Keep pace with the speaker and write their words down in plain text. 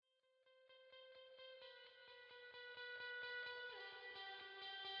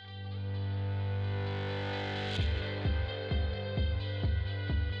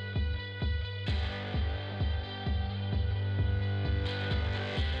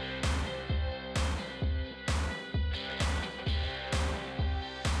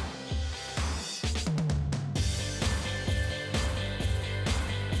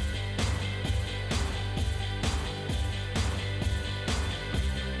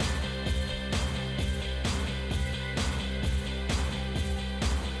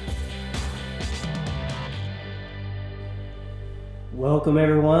Welcome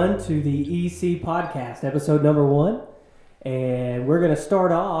everyone to the EC Podcast, episode number 1. And we're going to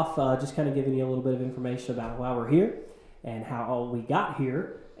start off just kind of giving you a little bit of information about why we're here and how we got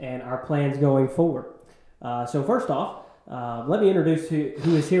here and our plans going forward. So first off, let me introduce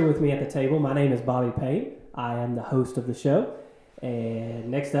who is here with me at the table. My name is Bobby Payne. I am the host of the show. And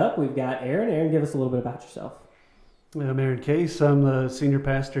next up, we've got Aaron. Aaron, give us a little bit about yourself. I'm Aaron Case. I'm the senior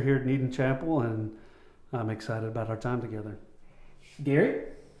pastor here at Eden Chapel, and I'm excited about our time together. Gary?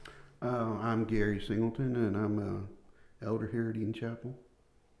 I'm Gary Singleton, and I'm an elder here at Eden Chapel.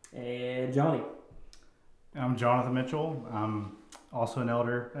 And Johnny? I'm Jonathan Mitchell. I'm also an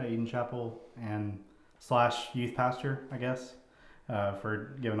elder at Eden Chapel and / youth pastor, I guess,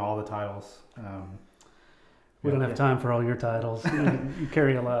 for giving all the titles. We don't have time for all your titles. You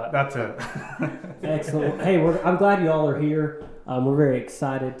carry a lot. That's it. Excellent. Hey, I'm glad you all are here. We're very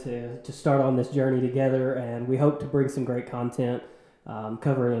excited to start on this journey together, and we hope to bring some great content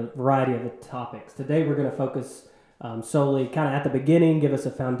covering a variety of the topics. Today we're going to focus solely kind of at the beginning, give us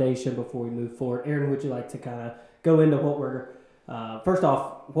a foundation before we move forward. Aaron, would you like to kind of go into what we're, first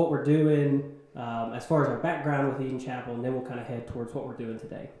off, what we're doing as far as our background with Eden Chapel, and then we'll kind of head towards what we're doing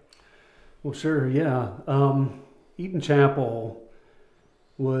today. Well, sure, yeah. Eden Chapel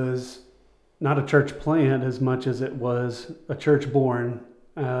was not a church plant as much as it was a church born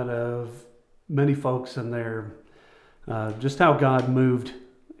out of many folks and their just how God moved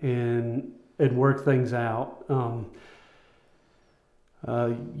and worked things out.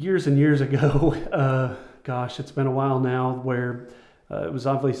 Years and years ago, gosh, it's been a while now, where it was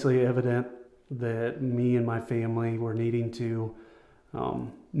obviously evident that me and my family were needing to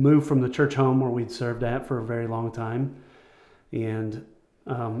move from the church home where we'd served at for a very long time. And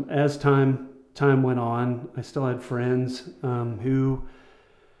as time went on, I still had friends who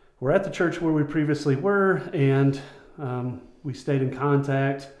were at the church where we previously were, and we stayed in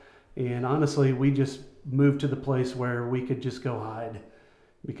contact. And honestly, we just moved to the place where we could just go hide,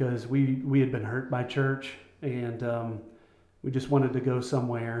 because we had been hurt by church, and we just wanted to go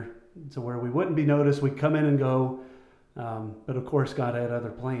somewhere to where we wouldn't be noticed. We'd come in and go. But of course, God had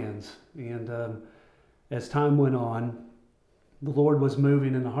other plans. And as time went on, the Lord was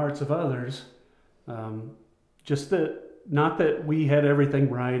moving in the hearts of others. Just that, not that we had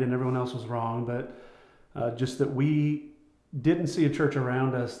everything right and everyone else was wrong, but just that we didn't see a church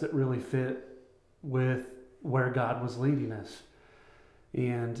around us that really fit with where God was leading us.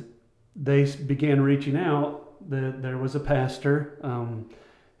 And they began reaching out. There was a pastor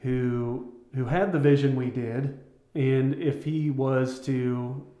who had the vision we did. And if he was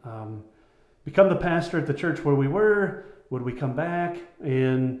to become the pastor at the church where we were, would we come back?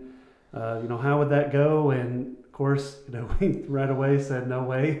 And, how would that go? And of course, we right away said, no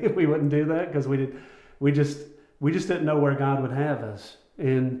way, we wouldn't do that, because we just didn't know where God would have us.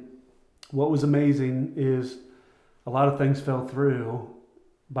 And what was amazing is a lot of things fell through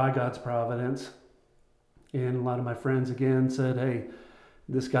by God's providence. And a lot of my friends again said, hey,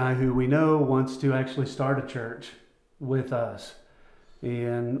 this guy who we know wants to actually start a church with us,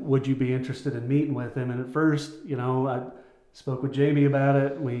 and would you be interested in meeting with him? And at first, I spoke with Jamie about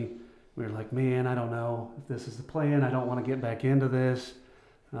it. We were like, man, I don't know if this is the plan. I don't want to get back into this,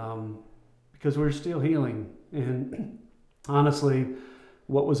 because we're still healing. And honestly,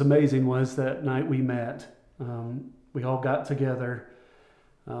 what was amazing was that night we met, we all got together,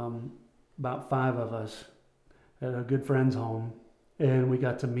 about 5 of us at a good friend's home. And we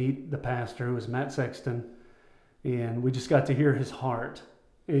got to meet the pastor, who was Matt Sexton, and we just got to hear his heart.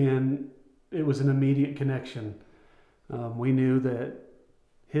 And it was an immediate connection. We knew that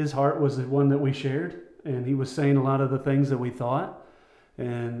his heart was the one that we shared, and he was saying a lot of the things that we thought.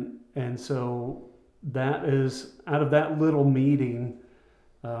 And so that is, out of that little meeting,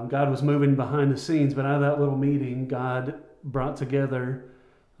 God was moving behind the scenes, but out of that little meeting, God brought together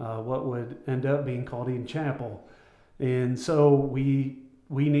what would end up being called Eden Chapel. And so we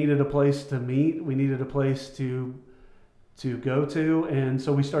needed a place to meet. We needed a place to go to. And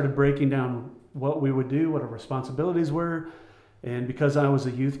so we started breaking down what we would do, what our responsibilities were. And because I was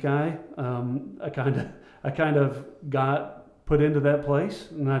a youth guy, I kind of got put into that place.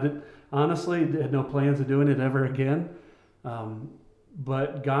 And I honestly had no plans of doing it ever again.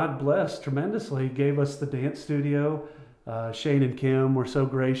 But God blessed tremendously, gave us the dance studio. Shane and Kim were so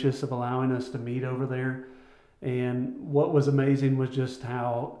gracious of allowing us to meet over there. And what was amazing was just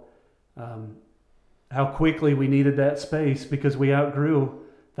how quickly we needed that space, because we outgrew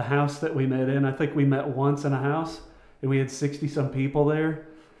the house that we met in. I think we met once in a house, and we had 60-some people there,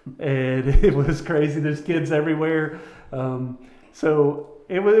 and it was crazy. There's kids everywhere. So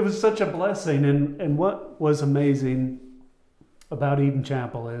it was such a blessing. And what was amazing about Eden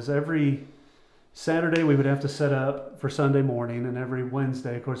Chapel is every Saturday we would have to set up for Sunday morning, and every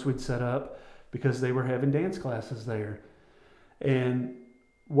Wednesday, of course, we'd set up because they were having dance classes there. And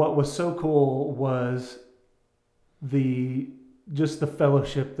what was so cool was just the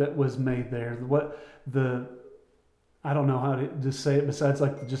fellowship that was made there. I don't know how to just say it besides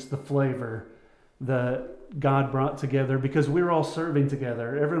like just the flavor that God brought together, because we were all serving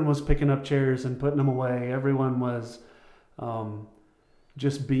together. Everyone was picking up chairs and putting them away. Everyone was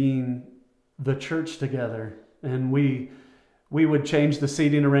just being the church together. And we would change the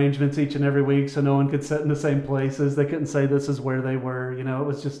seating arrangements each and every week so no one could sit in the same places. They couldn't say this is where they were. You know, it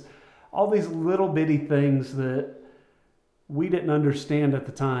was just all these little bitty things that we didn't understand at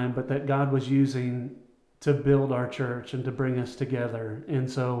the time, but that God was using to build our church and to bring us together. And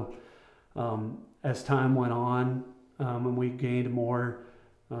so as time went on, and we gained more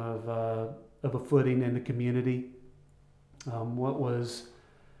of a footing in the community, what was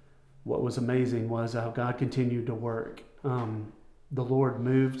amazing was how God continued to work. The Lord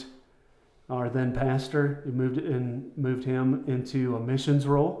moved our then pastor. He moved him into a missions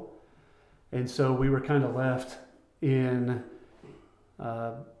role, and so we were kind of left in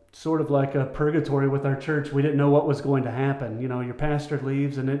sort of like a purgatory with our church. We didn't know what was going to happen. You know, your pastor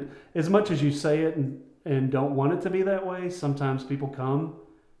leaves, and as much as you say it and don't want it to be that way, sometimes people come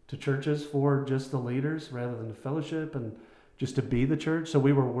to churches for just the leaders rather than the fellowship and just to be the church. So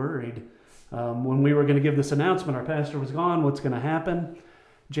we were worried when we were going to give this announcement, our pastor was gone, what's going to happen?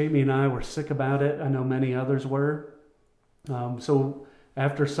 Jamie and I were sick about it. I know many others were. So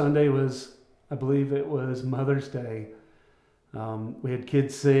after Sunday I believe it was Mother's Day, we had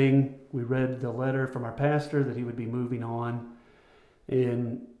kids sing. We read the letter from our pastor that he would be moving on,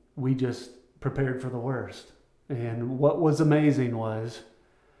 and we just prepared for the worst. And what was amazing was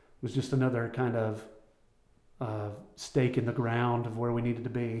just another kind of stake in the ground of where we needed to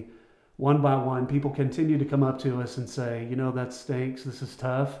be. One by one, people continued to come up to us and say, you know, that stinks, this is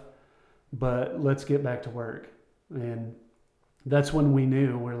tough, but let's get back to work. And that's when we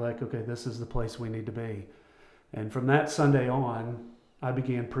knew, we're like, okay, this is the place we need to be. And from that Sunday on, I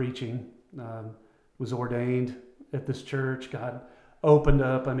began preaching, was ordained at this church. God opened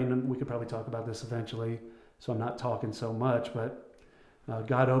up. I mean, we could probably talk about this eventually, so I'm not talking so much, but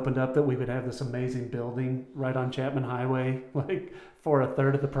God opened up that we would have this amazing building right on Chapman Highway, like for a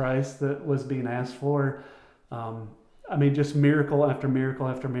third of the price that was being asked for. I mean, just miracle after miracle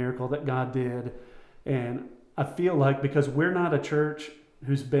after miracle that God did. And I feel like because we're not a church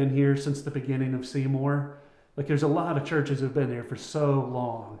who's been here since the beginning of Seymour, like there's a lot of churches who've been here for so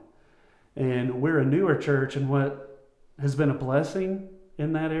long. And we're a newer church, and what has been a blessing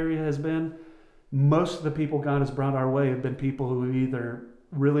in that area has been most of the people God has brought our way have been people who either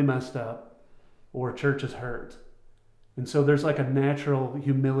really messed up or church is hurt. And so there's like a natural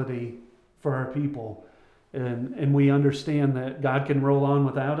humility for our people. And we understand that God can roll on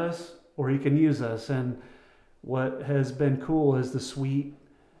without us or he can use us. And what has been cool is the sweet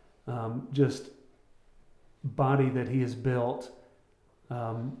just body that he has built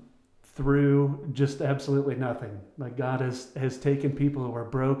through just absolutely nothing. Like God has taken people who are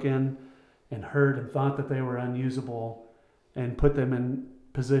broken and hurt and thought that they were unusable and put them in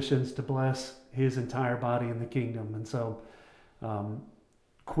positions to bless his entire body in the kingdom. And so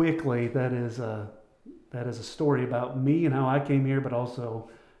quickly, that is a story about me and how I came here, but also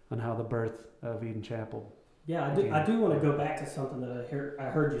on how the birth of Eden Chapel. Yeah, I do want to go back to something that I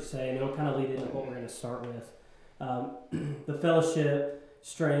heard you say, and it'll kind of lead into what we're going to start with. The fellowship,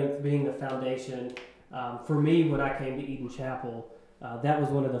 strength being the foundation. For me, when I came to Eden Chapel, that was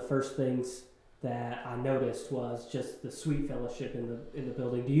one of the first things that I noticed was just the sweet fellowship in the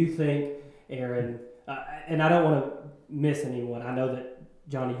building. Do you think, Aaron, and I don't want to miss anyone, I know that,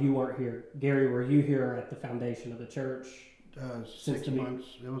 Johnny, you weren't here. Gary, were you here at the foundation of the church? 6 months.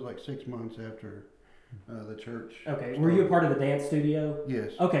 It was like 6 months after the church. Okay. Were you a part of the dance studio?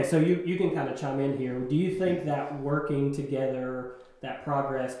 Yes. Okay, so you can kind of chime in here. Do you think that working together, that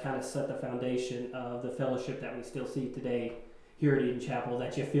progress kind of set the foundation of the fellowship that we still see today here at Eden Chapel,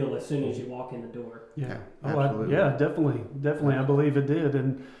 that you feel as soon as you walk in the door? Yeah. Absolutely. Definitely. I believe it did.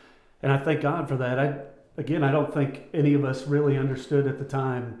 And I thank God for that. I don't think any of us really understood at the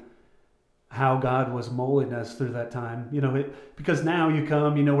time how God was molding us through that time. You know, because now you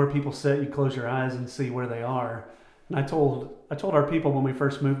come, you know where people sit, you close your eyes and see where they are. And I told our people when we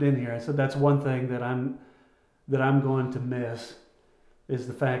first moved in here, I said, that's one thing that I'm going to miss is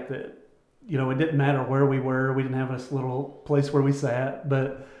the fact that, you know, it didn't matter where we were. We didn't have this little place where we sat,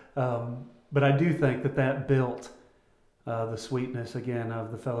 but I do think that built the sweetness again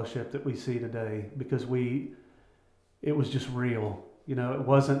of the fellowship that we see today, because we it was just real. You know, it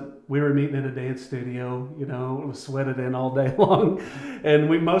wasn't, we were meeting in a dance studio, you know, it was sweated in all day long. And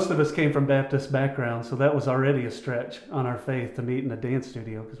most of us came from Baptist backgrounds, so that was already a stretch on our faith to meet in a dance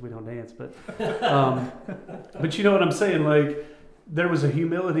studio because we don't dance. But you know what I'm saying? Like, there was a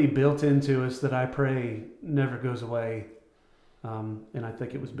humility built into us that I pray never goes away. And I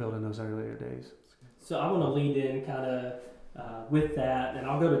think it was built in those earlier days. So I want to lead in kind of with that, and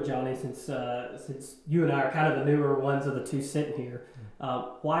I'll go to Johnny since you and I are kind of the newer ones of the two sitting here.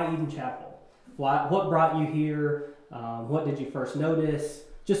 Why Eden Chapel? What brought you here? What did you first notice?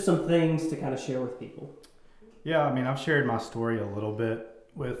 Just some things to kind of share with people. Yeah, I mean, I've shared my story a little bit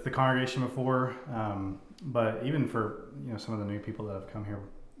with the congregation before, but even for some of the new people that have come here,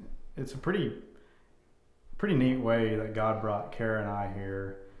 it's a pretty neat way that God brought Kara and I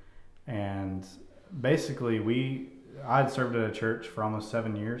here. And basically, I had served at a church for almost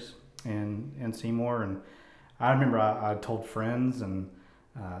 7 years in Seymour, and I remember I told friends and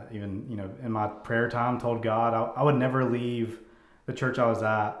even in my prayer time told God I would never leave the church I was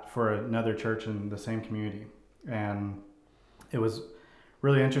at for another church in the same community. And it was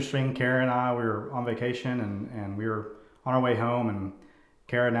really interesting. Kara and I, we were on vacation and we were on our way home, and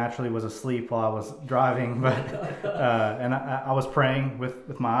Kara naturally was asleep while I was driving, but and I was praying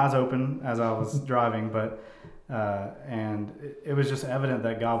with my eyes open as I was driving, but and it was just evident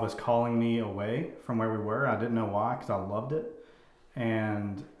that God was calling me away from where we were. I didn't know why, because I loved it.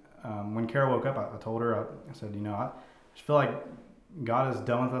 And when Kara woke up, I told her, I said, I just feel like God is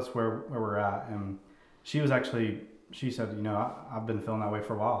done with us where we're at. And she said, I've been feeling that way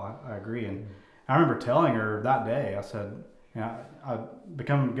for a while. I agree. And I remember telling her that day, I said, I've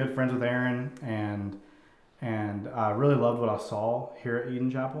become good friends with Aaron, and I really loved what I saw here at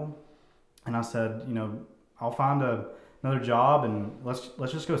Eden Chapel. And I said, I'll find another job and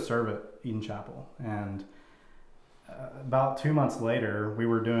let's just go serve at Eden Chapel. And about 2 months later, we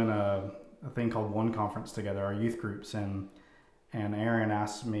were doing a thing called One Conference together, our youth groups, and Aaron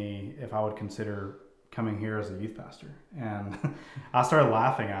asked me if I would consider coming here as a youth pastor. And I started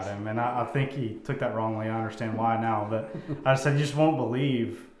laughing at him, and I think he took that wrongly. I understand why now, but I said, you just won't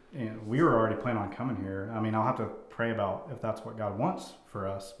believe. We were already planning on coming here. I mean, I'll have to pray about if that's what God wants for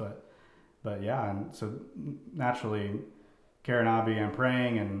us, but yeah. And so naturally, Kara and I began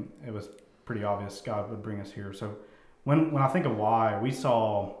praying, and it was pretty obvious God would bring us here. So when I think of why, we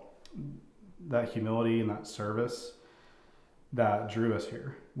saw that humility and that service that drew us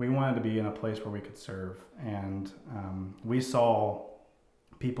here. We wanted to be in a place where we could serve, and we saw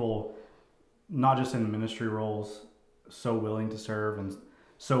people not just in ministry roles so willing to serve and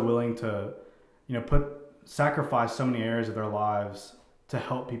so willing to sacrifice so many areas of their lives to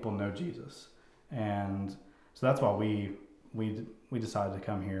help people know Jesus. And so that's why we decided to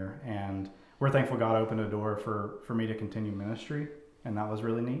come here, and we're thankful God opened a door for me to continue ministry, and that was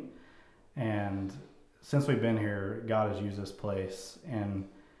really neat. And since we've been here, God has used this place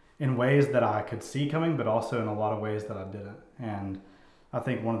in ways that I could see coming, but also in a lot of ways that I didn't. And I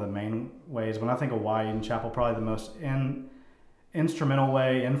think one of the main ways, when I think of why Eden Chapel, probably the most instrumental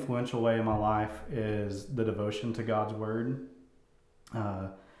way, influential way in my life is the devotion to God's Word. I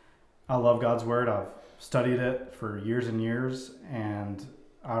love God's Word. I've studied it for years and years, and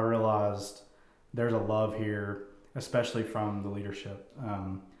I realized there's a love here, especially from the leadership.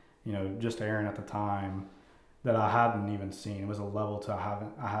 Just Aaron at the time, that I hadn't even seen. It was a level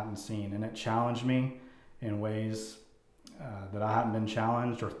I hadn't seen, and it challenged me in ways that I hadn't been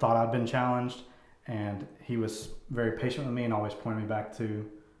challenged or thought I'd been challenged. And he was very patient with me and always pointed me back to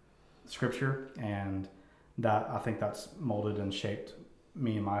Scripture, and that I think that's molded and shaped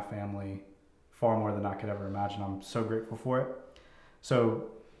me and my family far more than I could ever imagine. I'm so grateful for it. So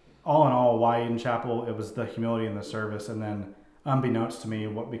all in all, why Eden Chapel? It was the humility and the service, and then unbeknownst to me,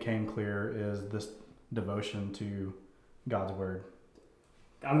 what became clear is this devotion to God's Word.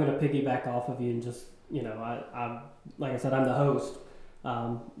 I'm going to piggyback off of you and just, I'm like I said, I'm the host,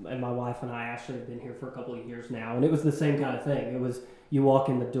 and my wife and I actually have been here for a couple of years now, and it was the same kind of thing. It was, you walk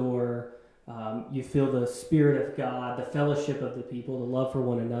in the door, you feel the Spirit of God, the fellowship of the people, the love for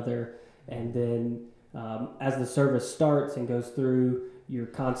one another, and then as the service starts and goes through, you're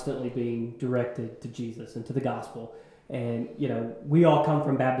constantly being directed to Jesus and to the gospel. And, we all come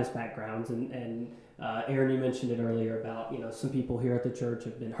from Baptist backgrounds, and Aaron, you mentioned it earlier about, some people here at the church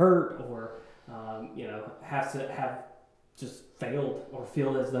have been hurt or, have just failed or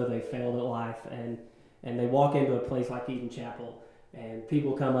feel as though they failed at life. And they walk into a place like Eden Chapel, and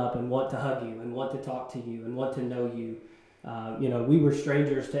people come up and want to hug you and want to talk to you and want to know you. We were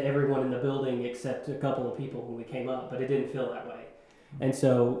strangers to everyone in the building except a couple of people when we came up, but it didn't feel that way. And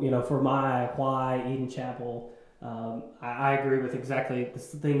so, for my why Eden Chapel, I agree with exactly the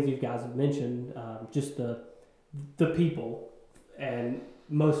things you guys have mentioned. Just the people, and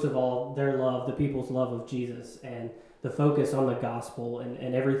most of all, their love, the people's love of Jesus, and the focus on the gospel,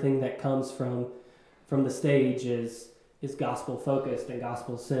 and everything that comes from the stage is gospel focused and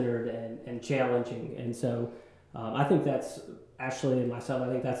gospel centered and challenging. And so I think that's Ashley and myself. I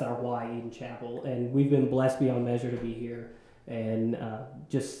think that's our why Eden Chapel, and we've been blessed beyond measure to be here. And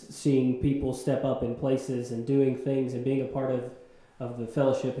just seeing people step up in places and doing things and being a part of the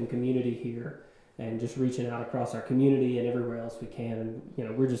fellowship and community here, and just reaching out across our community and everywhere else we can.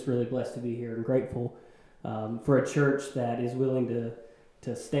 And we're just really blessed to be here and grateful for a church that is willing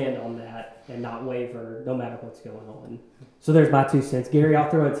to stand on that and not waver no matter what's going on. So there's my 2 cents. Gary, I'll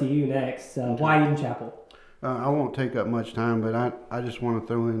throw it to you next. Why Eden Chapel? I won't take up much time, but I just want to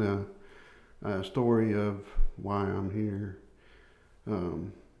throw in a story of why I'm here.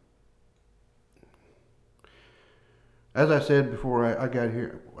 As I said before, I got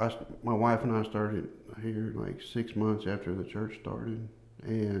here, my wife and I started here like 6 months after the church started,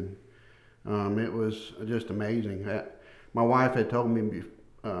 and it was just amazing. My wife had told me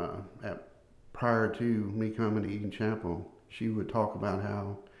prior to me coming to Eden Chapel, she would talk about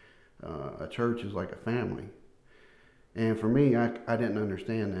how a church is like a family. And for me, I didn't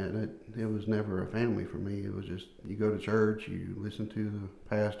understand that. It was never a family for me. It was just, you go to church, you listen to the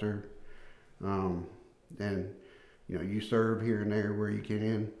pastor, and you serve here and there where you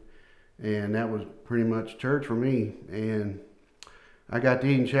can. And that was pretty much church for me. And I got to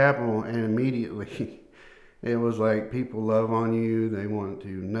Eden Chapel, and immediately it was like people love on you. They want to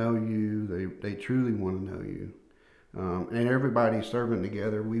know you. They truly want to know you. And everybody's serving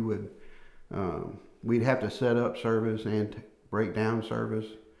together. We'd have to set up service and break down service,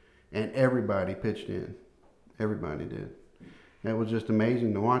 and everybody pitched in. Everybody did. It was just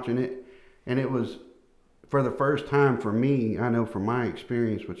amazing to watching it. And it was, for the first time for me, I know from my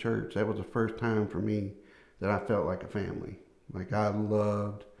experience with church, that was the first time for me that I felt like a family. Like, I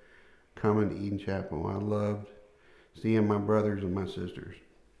loved coming to Eden Chapel. I loved seeing my brothers and my sisters.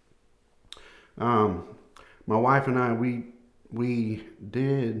 My wife and I, we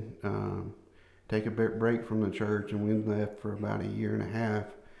did take a break from the church, and we left for about a year and a half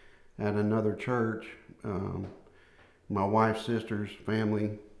at another church. My wife's sister's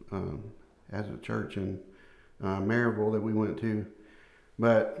family has a church in Maryville that we went to.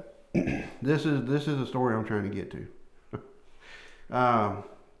 But this is a story I'm trying to get to.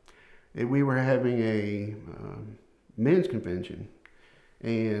 We were having a men's convention,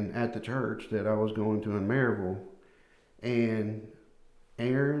 and at the church that I was going to in Maryville, and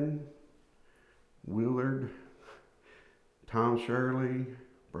Aaron Willard, Tom Shirley,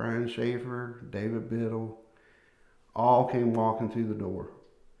 Brian Schaefer, David Biddle, all came walking through the door.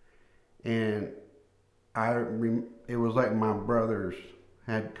 And it was like my brothers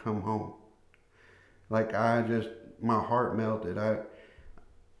had come home. Like, my heart melted.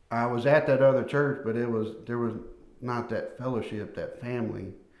 I was at that other church, but there was not that fellowship, that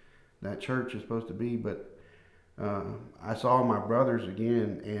family, that church is supposed to be. But I saw my brothers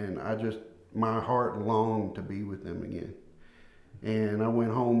again, and my heart longed to be with them again. And I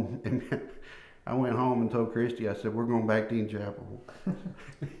went home and told Christy, I said, we're going back to Eden Chapel.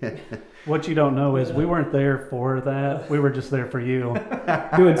 What you don't know is we weren't there for that. We were just there for you.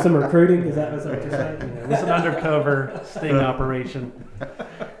 Doing some recruiting? Is that what you're saying? It was an undercover sting operation.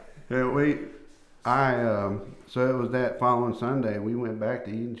 Yeah, so it was that following Sunday, we went back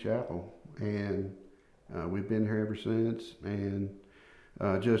to Eden Chapel, and we've been here ever since. And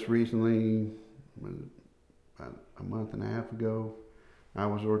just recently, a month and a half ago, I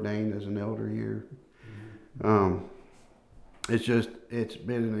was ordained as an elder here. It's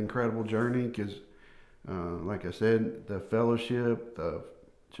been an incredible journey because, like I said, the fellowship,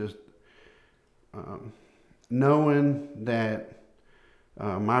 knowing that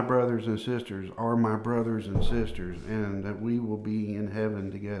my brothers and sisters are my brothers and sisters, and that we will be in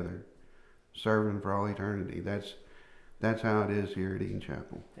heaven together, serving for all eternity. That's how it is here at Eden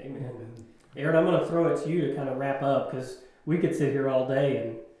Chapel. Amen. Aaron, I'm going to throw it to you to kind of wrap up, because we could sit here all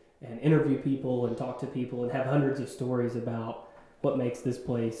day and interview people and talk to people and have hundreds of stories about what makes this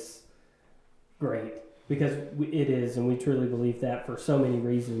place great, because it is, and we truly believe that for so many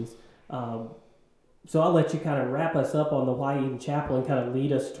reasons. So I'll let you kind of wrap us up on the why Eden Chapel and kind of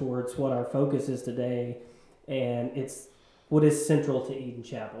lead us towards what our focus is today, and it's what is central to Eden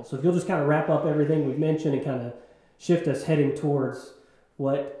Chapel. So if you'll just kind of wrap up everything we've mentioned and kind of shift us heading towards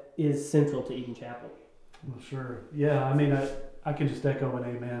what is central to Eden Chapel. Well, sure. Yeah, I mean, I can just echo an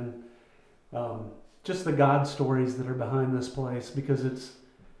amen. Just the God stories that are behind this place, because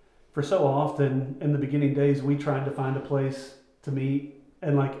for so often in the beginning days, we tried to find a place to meet,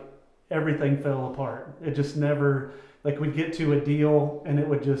 and like everything fell apart. It just never, like we'd get to a deal and it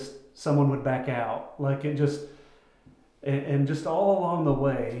would just, someone would back out. Like it just, and just all along the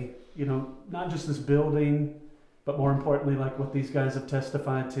way, you know, not just this building, but more importantly, like what these guys have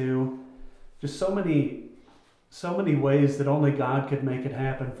testified to, just so many ways that only God could make it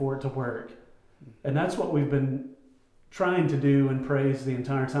happen for it to work. And that's what we've been trying to do and praise the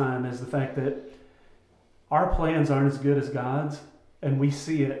entire time, is the fact that our plans aren't as good as God's, and we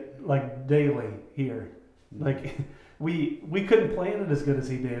see it like daily here. Like we couldn't plan it as good as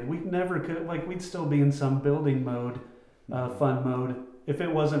he did. We never could, like we'd still be in some building mode, fun mode, if it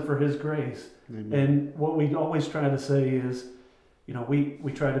wasn't for his grace. Amen. And what we always try to say is, you know,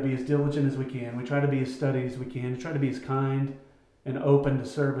 we try to be as diligent as we can. We try to be as studied as we can. We try to be as kind and open to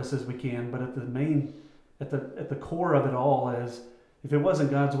service as we can. But at the core of it all is, if it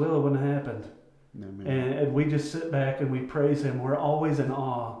wasn't God's will, it wouldn't have happened. Amen. And we just sit back and we praise him. We're always in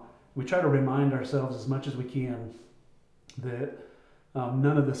awe. We try to remind ourselves as much as we can that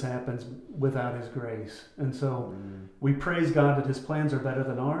none of this happens without his grace. And so we praise God that his plans are better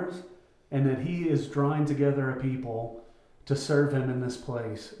than ours, and that he is drawing together a people to serve him in this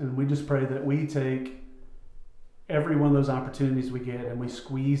place. And we just pray that we take every one of those opportunities we get and we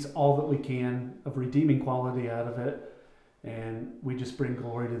squeeze all that we can of redeeming quality out of it, and we just bring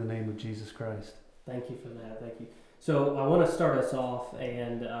glory to the name of Jesus Christ. Thank you for that. Thank you. So I want to start us off,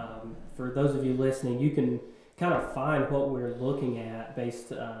 and for those of you listening, you can kind of find what we're looking at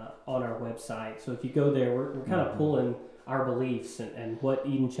based on our website. So if you go there, we're kind of pulling our beliefs and what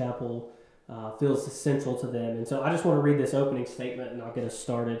Eden Chapel feels essential to them. And so I just want to read this opening statement, and I'll get us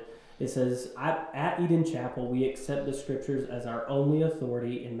started. It says, at Eden Chapel, we accept the Scriptures as our only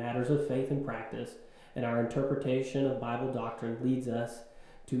authority in matters of faith and practice, and our interpretation of Bible doctrine leads us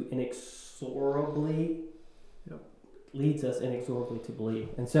inexorably to believe.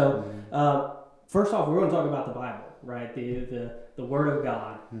 And so, first off, we're going to talk about the Bible, right? The Word of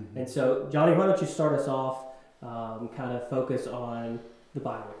God. Mm-hmm. And so, Johnny, why don't you start us off, kind of focus on the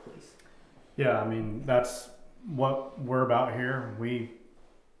Bible, please. Yeah, I mean, that's what we're about here. We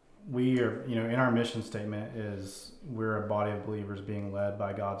are, you know, in our mission statement is we're a body of believers being led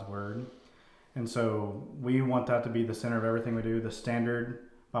by God's Word. And so we want that to be the center of everything we do, the standard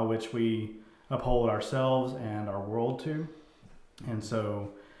by which we uphold ourselves and our world to. And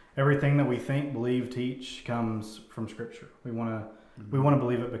so everything that we think, believe, teach comes from Scripture. We want to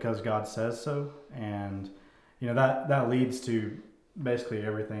believe it because God says so, and you know that leads to basically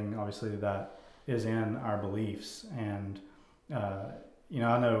everything, obviously, that is in our beliefs. And you know,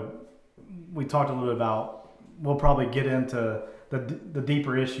 I know we talked a little bit about. We'll probably get into the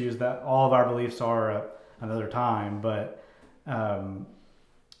deeper issues that all of our beliefs are at another time, but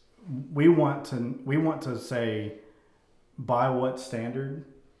we want to say by what standard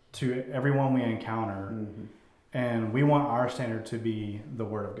to everyone we encounter, and we want our standard to be the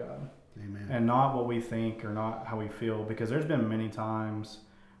Word of God. Amen. And not what we think or not how we feel, because there's been many times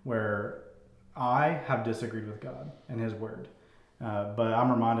where I have disagreed with God and His Word, but I'm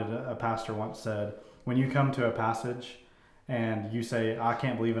reminded a pastor once said, when you come to a passage and you say, I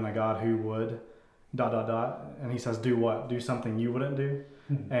can't believe in a God who would ... and he says, do what? Do something you wouldn't do?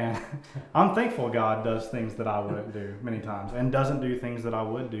 And I'm thankful God does things that I wouldn't do many times, and doesn't do things that I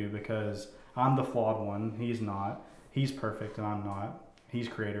would do, because I'm the flawed one. He's not. He's perfect and I'm not. He's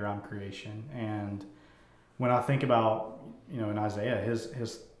creator, I'm creation. And when I think about, you know, in Isaiah,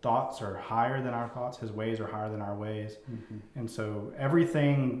 his thoughts are higher than our thoughts. His ways are higher than our ways. And so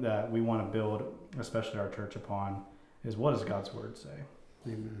everything that we want to build, especially our church, upon is, what does God's Word say?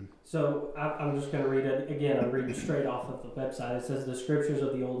 Amen. So I'm just going to read it again. I'm reading straight off of the website. It says, the Scriptures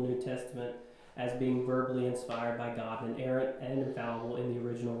of the Old and New Testament, as being verbally inspired by God, inerrant and infallible in the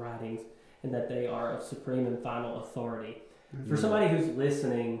original writings, and that they are of supreme and final authority. Mm-hmm. For somebody who's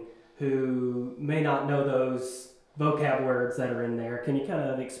listening who may not know those vocab words that are in there, can you kind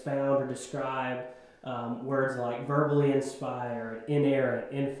of expound or describe words like verbally inspired,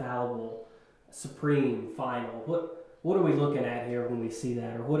 inerrant, infallible, supreme, final? What are we looking at here when we see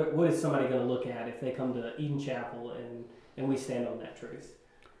that? Or what is somebody going to look at if they come to Eden Chapel and we stand on that truth?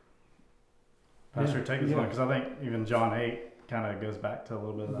 Pastor, take this one, because I think even John 8 kind of goes back to a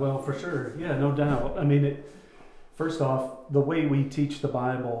little bit of that. Well, for sure. Yeah, no doubt. I mean, first off, the way we teach the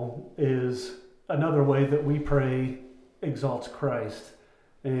Bible is another way that we pray exalts Christ.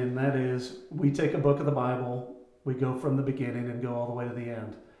 And that is, we take a book of the Bible, we go from the beginning and go all the way to the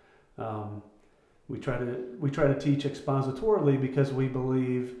end. We try to teach expositorily, because we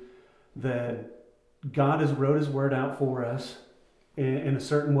believe that God has wrote His Word out for us, in a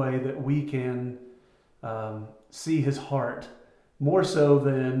certain way that we can see his heart, more so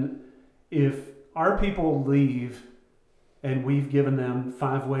than if our people leave and we've given them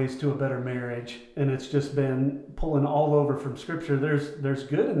 5 ways to a better marriage, and it's just been pulling all over from Scripture. There's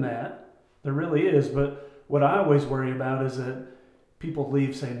good in that. There really is. But what I always worry about is that people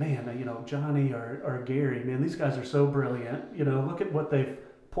leave saying, man, Johnny or Gary, man, these guys are so brilliant. Look at what they've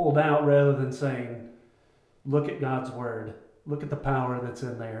pulled out, rather than saying, look at God's Word. Look at the power that's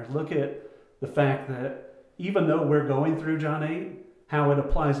in there. Look at the fact that even though we're going through John 8, how it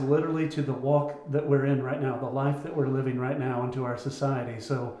applies literally to the walk that we're in right now, the life that we're living right now, into our society.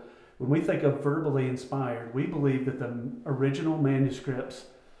 So when we think of verbally inspired, we believe that the original manuscripts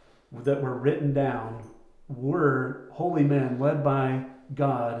that were written down were holy men led by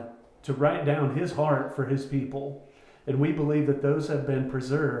God to write down his heart for his people. And we believe that those have been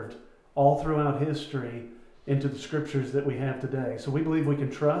preserved all throughout history into the scriptures that we have today. So we believe we can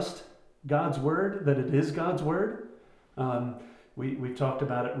trust God's word, that it is God's word. We've talked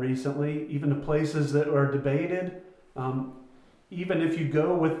about it recently, even the places that are debated. Even if you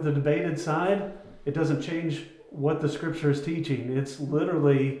go with the debated side, it doesn't change what the scripture is teaching. It's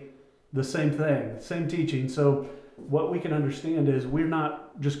literally the same thing, same teaching. So what we can understand is we're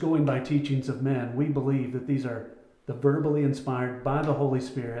not just going by teachings of men. We believe that these are the verbally inspired by the Holy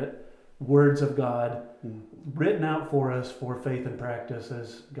Spirit words of God, written out for us for faith and practice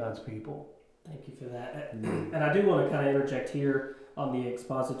as God's people. Thank you for that. And I do want to kind of interject here on the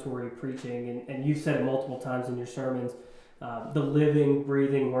expository preaching, and you've said it multiple times in your sermons, the living,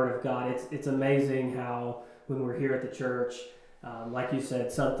 breathing Word of God. It's amazing how when we're here at the church, like you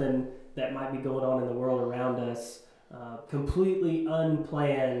said, something that might be going on in the world around us, completely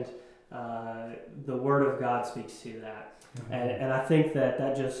unplanned, the Word of God speaks to that. Mm-hmm. And I think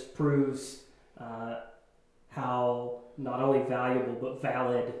that just proves how not only valuable but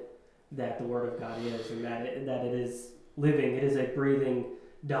valid that the Word of God is, and that it is living. It is a breathing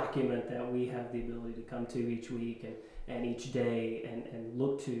document that we have the ability to come to each week and each day and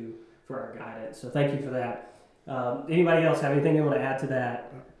look to for our guidance. So thank you for that. Anybody else have anything you want to add to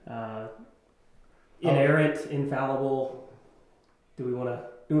that? Inerrant, infallible. Do we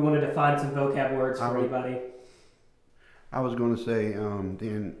want to define some vocab words for anybody? I was going to say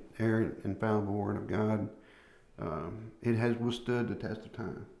the inerrant, infallible Word of God. It has withstood the test of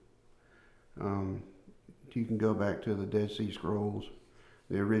time. You can go back to the Dead Sea Scrolls,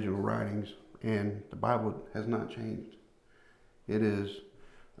 the original writings, and the Bible has not changed. It is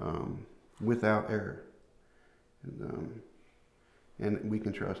without error, and we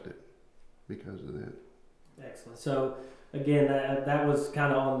can trust it because of that. Excellent. So again, that was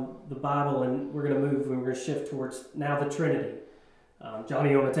kind of on the Bible, and we're going to shift towards now the Trinity.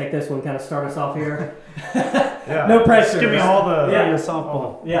 Johnny, you want to take this one, kind of start us off here? Yeah. No pressure. Just give me all the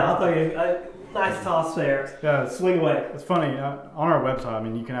softball. Yeah, I'll throw you a nice toss there. Yeah, swing away. It's funny. On our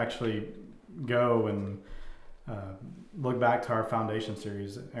website, you can actually go and look back to our foundation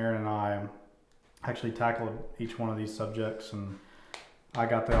series. Aaron and I actually tackled each one of these subjects, and I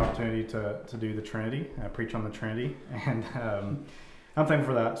got the opportunity to do the Trinity, preach on the Trinity, and I'm thankful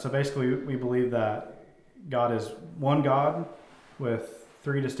for that. So basically, we believe that God is one God with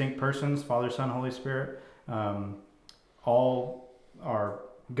 3 distinct persons, Father, Son, Holy Spirit. All are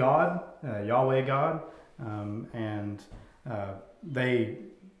God, Yahweh God, and they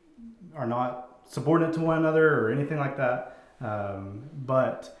are not subordinate to one another or anything like that.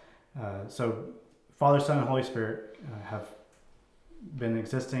 So Father, Son, and Holy Spirit have been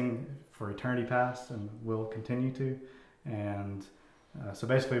existing for eternity past and will continue to. And so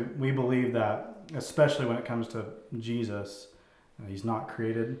basically we believe that, especially when it comes to Jesus, he's not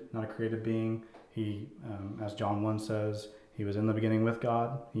a created being. He, as John 1 says, he was in the beginning with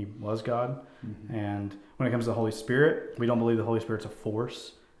God. He was God. Mm-hmm. And when it comes to the Holy Spirit, we don't believe the Holy Spirit's a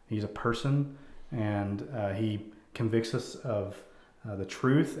force. He's a person, and he convicts us of the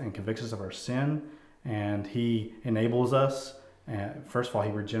truth and convicts us of our sin, and he enables us. First of all,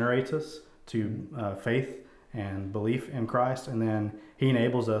 he regenerates us to faith and belief in Christ, and then he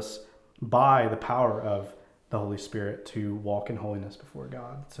enables us by the power of the Holy Spirit to walk in holiness before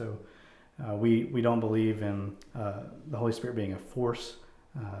God. So we don't believe in the Holy Spirit being a force.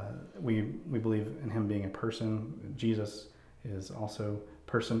 We believe in him being a person. Jesus is also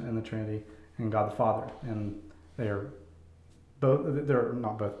person in the Trinity, and God the Father, and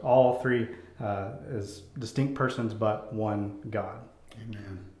all 3 is distinct persons but one God.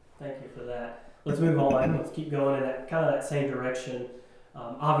 Amen. Thank you for that. Let's move on. Let's keep going in that same direction.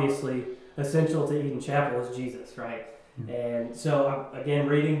 Obviously, essential to Eden Chapel is Jesus, right? Mm-hmm. And so, again,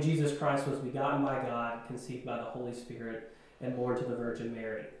 reading Jesus Christ was begotten by God, conceived by the Holy Spirit. and born to the Virgin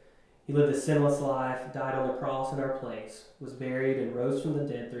Mary. He lived a sinless life, died on the cross in our place, was buried, and rose from the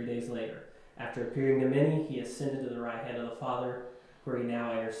dead 3 days later. After appearing to many, he ascended to the right hand of the Father, where he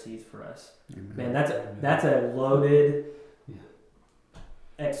now intercedes for us. Amen. Man, that's a loaded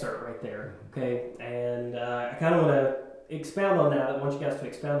excerpt right there. Okay, and I kind of want to expound on that. I want you guys to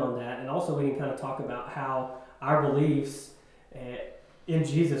expound on that, and also we can kind of talk about how our beliefs in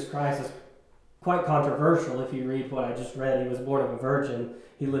Jesus Christ is quite controversial. If you read what I just read, he was born of a virgin,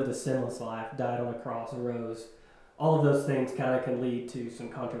 he lived a sinless life, died on a cross, and rose. All of those things kind of can lead to some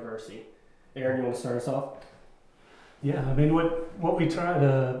controversy. Aaron, you want to start us off? Yeah, I mean, what we try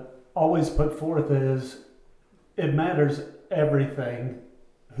to always put forth is it matters everything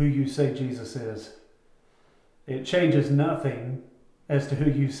who you say Jesus is. It changes nothing as to who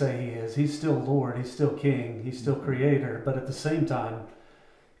you say he is. He's still Lord, he's still King, he's still Creator, but at the same time,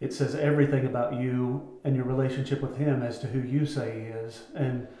 it says everything about you and your relationship with him as to who you say he is.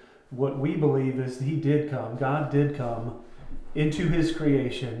 And what we believe is he did come, God did come into his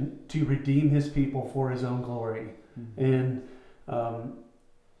creation to redeem his people for his own glory. And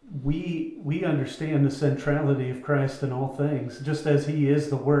we understand the centrality of Christ in all things, just as he is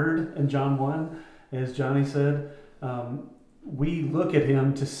the Word in John 1, as Johnny said. We look at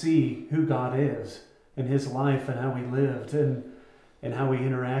him to see who God is and his life and how he lived and how he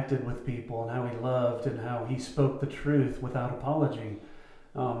interacted with people and how he loved and how he spoke the truth without apology.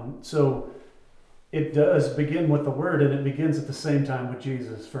 So it does begin with the Word, and it begins at the same time with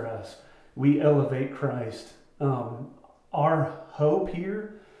Jesus for us. We elevate Christ. Our hope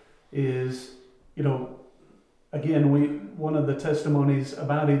here is, again, one of the testimonies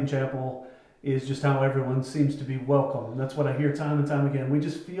about Eden Chapel is just how everyone seems to be welcome. That's what I hear time and time again. We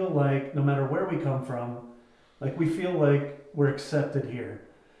just feel like no matter where we come from, like we feel like we're accepted here.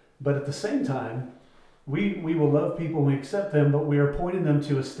 But at the same time, we will love people, we accept them, but we are pointing them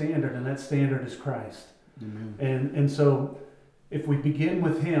to a standard, and that standard is Christ. Amen. And so if we begin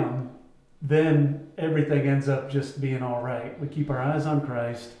with him, then everything ends up just being all right. We keep our eyes on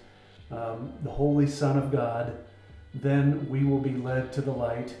Christ, the Holy Son of God, then we will be led to the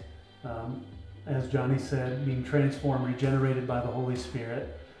light. As Johnny said, being transformed, regenerated by the Holy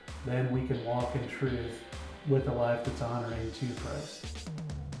Spirit, then we can walk in truth with a life that's honoring to Christ.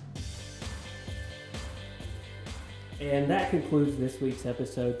 And that concludes this week's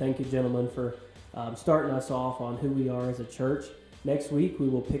episode. Thank you, gentlemen, for starting us off on who we are as a church. Next week, we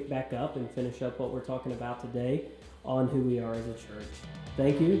will pick back up and finish up what we're talking about today on who we are as a church.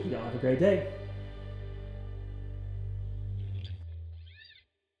 Thank you. Y'all have a great day.